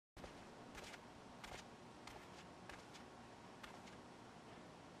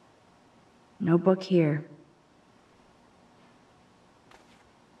No book here.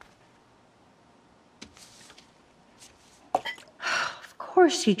 Of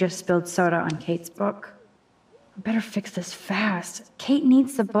course she just spilled soda on Kate's book. I better fix this fast. Kate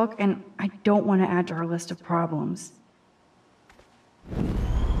needs the book, and I don't want to add to her list of problems.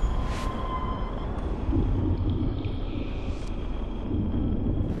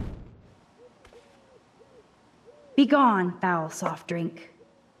 Be gone, foul soft drink.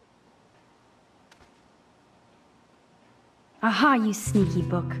 Aha, you sneaky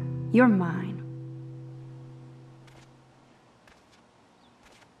book. You're mine.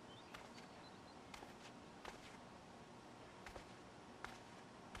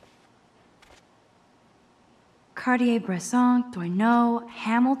 Cartier-Bresson, Doisneau,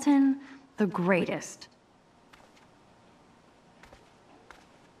 Hamilton, the greatest.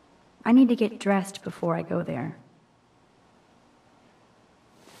 I need to get dressed before I go there.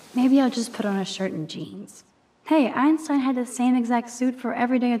 Maybe I'll just put on a shirt and jeans. Hey, Einstein had the same exact suit for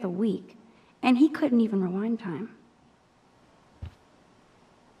every day of the week, and he couldn't even rewind time.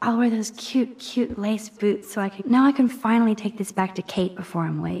 I'll wear those cute lace boots so now I can finally take this back to Kate before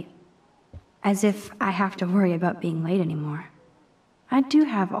I'm late. As if I have to worry about being late anymore. I do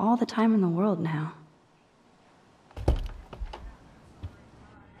have all the time in the world now.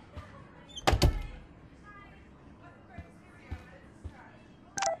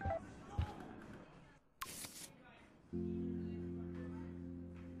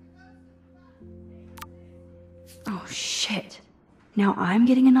 Oh shit. Now I'm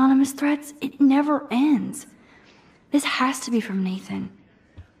getting anonymous threats? It never ends. This has to be from Nathan.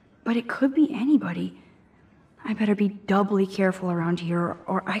 But it could be anybody. I better be doubly careful around here,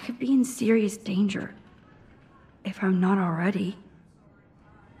 or I could be in serious danger. If I'm not already.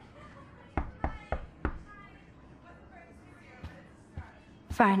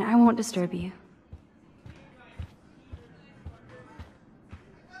 Fine, I won't disturb you.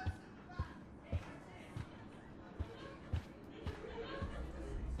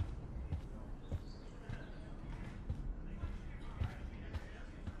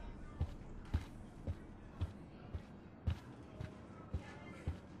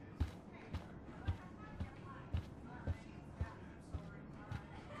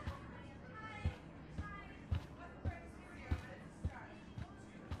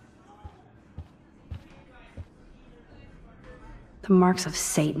 The marks of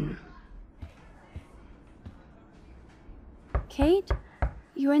Satan. Kate?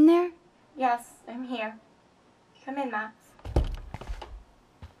 You in there? Yes, I'm here. Come in, Max.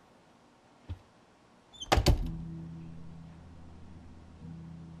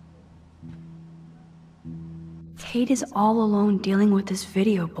 Kate is all alone dealing with this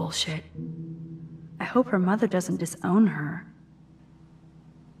video bullshit. I hope her mother doesn't disown her.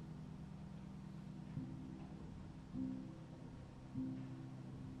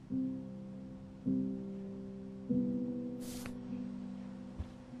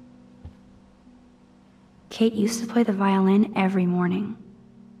 Kate used to play the violin every morning.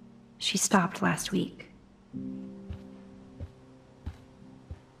 She stopped last week.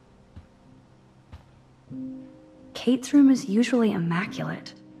 Kate's room is usually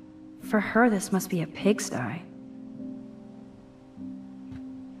immaculate. For her, this must be a pigsty.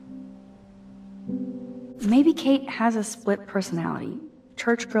 Maybe Kate has a split personality.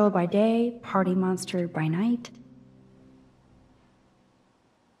 Church girl by day, party monster by night.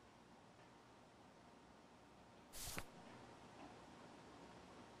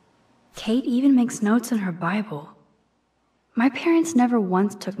 Kate even makes notes in her Bible. My parents never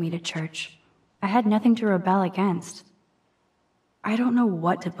once took me to church. I had nothing to rebel against. I don't know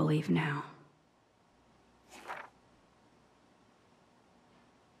what to believe now.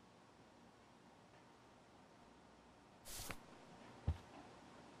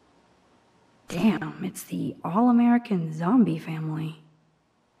 Damn, it's the all-American zombie family.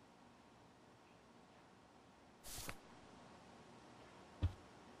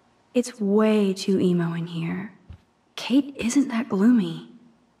 It's way too emo in here. Kate isn't that gloomy.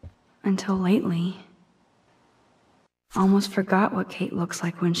 Until lately. Almost forgot what Kate looks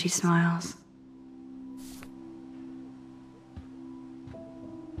like when she smiles.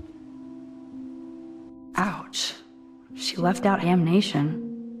 Ouch. She left out damnation.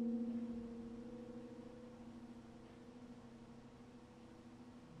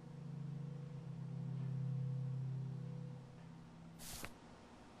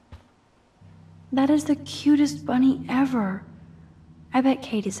 That is the cutest bunny ever. I bet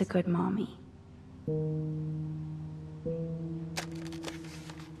Kate is a good mommy.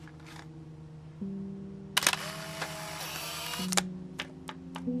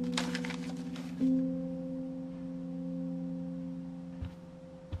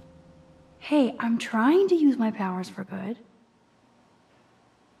 Hey, I'm trying to use my powers for good.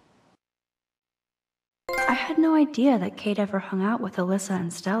 I had no idea that Kate ever hung out with Alyssa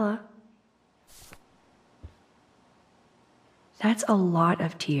and Stella. That's a lot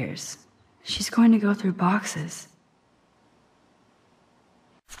of tears. She's going to go through boxes.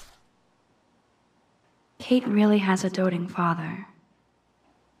 Kate really has a doting father.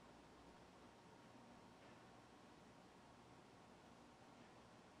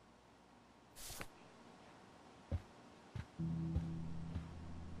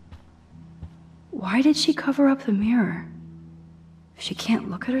 Why did she cover up the mirror? She can't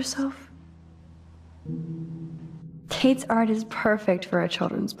look at herself? Kate's art is perfect for a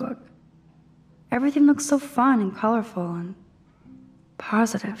children's book. Everything looks so fun and colorful and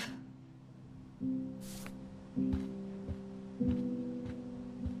positive.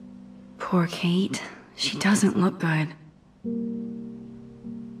 Poor Kate. She doesn't look good.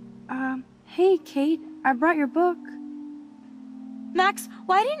 Hey, Kate. I brought your book. Max,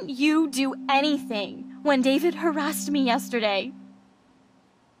 why didn't you do anything when David harassed me yesterday?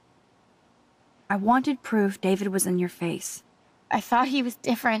 I wanted proof David was in your face. I thought he was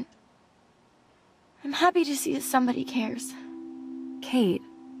different. I'm happy to see that somebody cares. Kate,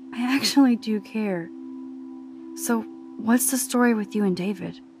 I actually do care. So, what's the story with you and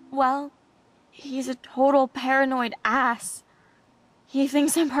David? Well, he's a total paranoid ass. He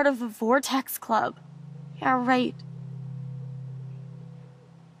thinks I'm part of the Vortex Club. Yeah, right.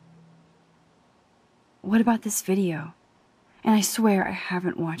 What about this video? And I swear I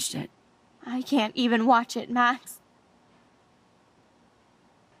haven't watched it. I can't even watch it, Max.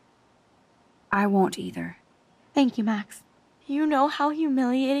 I won't either. Thank you, Max. You know how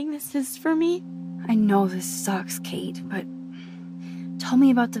humiliating this is for me? I know this sucks, Kate, but tell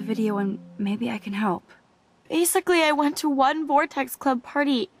me about the video and maybe I can help. Basically, I went to one Vortex Club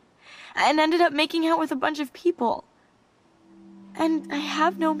party and ended up making out with a bunch of people. And I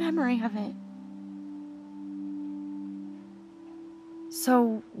have no memory of it.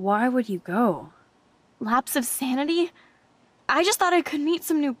 So, why would you go? Lapse of sanity? I just thought I could meet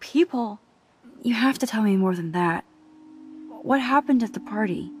some new people. You have to tell me more than that. What happened at the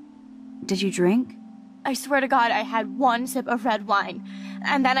party? Did you drink? I swear to God, I had one sip of red wine,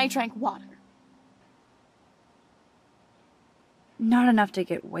 and then I drank water. Not enough to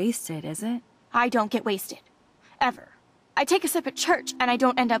get wasted, is it? I don't get wasted. Ever. I take a sip at church, and I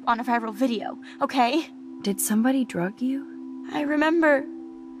don't end up on a viral video, okay? Did somebody drug you? I remember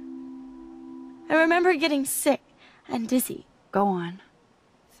getting sick and dizzy. Go on.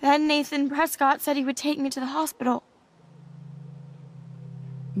 Then Nathan Prescott said he would take me to the hospital.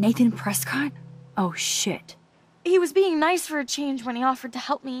 Nathan Prescott? Oh, shit. He was being nice for a change when he offered to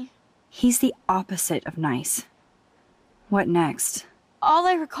help me. He's the opposite of nice. What next? All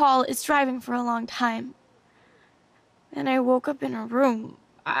I recall is driving for a long time. Then I woke up in a room.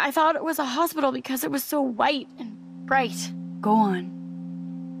 I thought it was a hospital because it was so white and bright. Go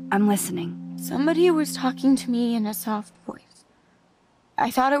on. I'm listening. Somebody was talking to me in a soft voice. I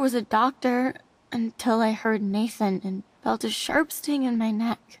thought it was a doctor until I heard Nathan and felt a sharp sting in my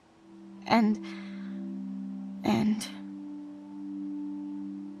neck. And...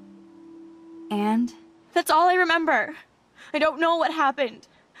 That's all I remember. I don't know what happened.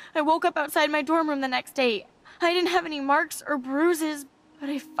 I woke up outside my dorm room the next day. I didn't have any marks or bruises, but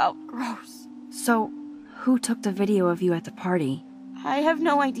I felt gross. So, who took the video of you at the party? I have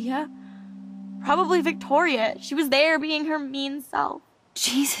no idea. Probably Victoria. She was there being her mean self.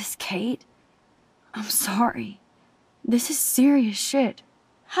 Jesus, Kate. I'm sorry. This is serious shit.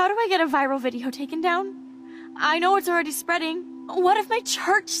 How do I get a viral video taken down? I know it's already spreading. What if my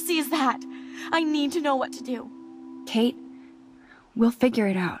church sees that? I need to know what to do. Kate, we'll figure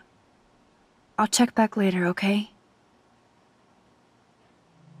it out. I'll check back later, okay?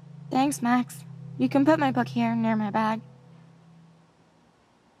 Thanks, Max. You can put my book here near my bag.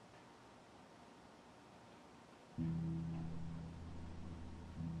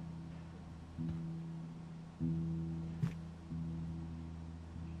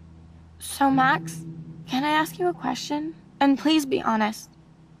 So, Max, can I ask you a question? And please be honest.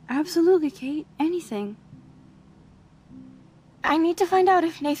 Absolutely, Kate. Anything. I need to find out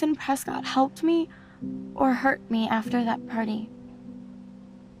if Nathan Prescott helped me or hurt me after that party.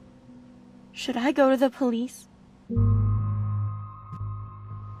 Should I go to the police?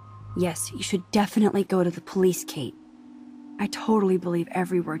 Yes, you should definitely go to the police, Kate. I totally believe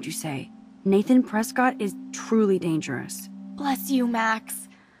every word you say. Nathan Prescott is truly dangerous. Bless you, Max.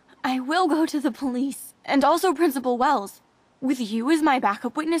 I will go to the police. And also Principal Wells. With you as my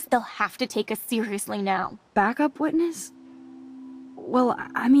backup witness, they'll have to take us seriously now. Backup witness? Well,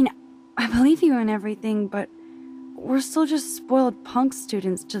 I mean, I believe you in everything, but we're still just spoiled punk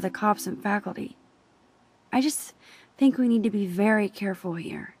students to the cops and faculty. I just think we need to be very careful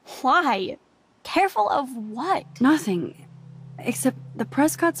here. Why? Careful of what? Nothing. Except the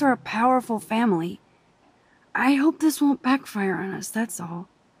Prescotts are a powerful family. I hope this won't backfire on us, that's all.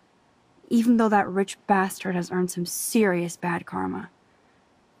 Even though that rich bastard has earned some serious bad karma.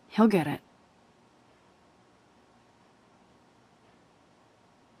 He'll get it.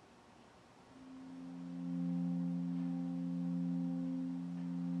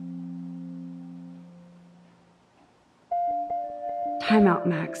 Time out,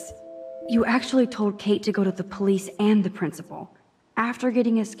 Max. You actually told Kate to go to the police and the principal, after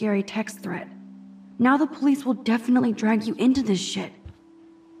getting a scary text threat. Now the police will definitely drag you into this shit.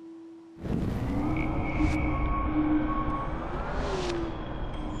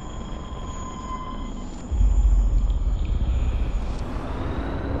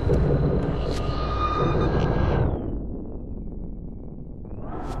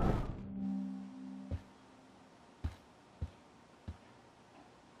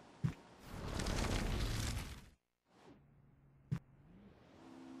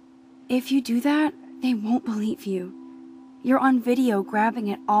 If you do that, they won't believe you. You're on video grabbing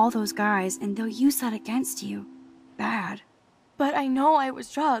at all those guys, and they'll use that against you. Bad. But I know I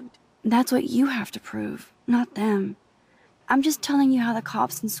was drugged. That's what you have to prove, not them. I'm just telling you how the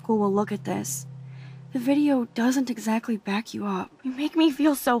cops in school will look at this. The video doesn't exactly back you up. You make me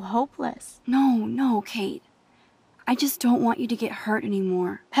feel so hopeless. No, Kate. I just don't want you to get hurt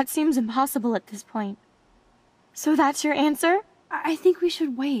anymore. That seems impossible at this point. So that's your answer? I think we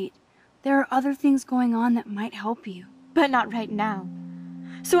should wait. There are other things going on that might help you. But not right now.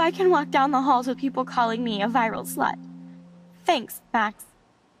 So I can walk down the halls with people calling me a viral slut. Thanks, Max.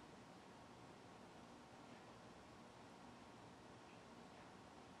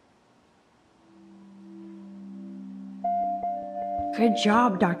 Good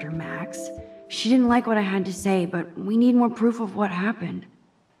job, Dr. Max. She didn't like what I had to say, but we need more proof of what happened.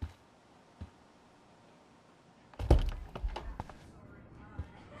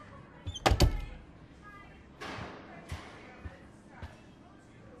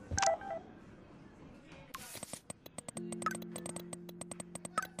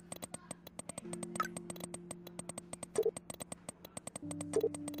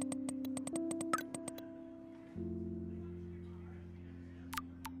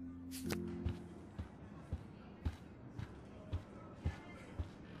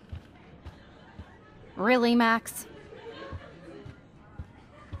 Really, Max?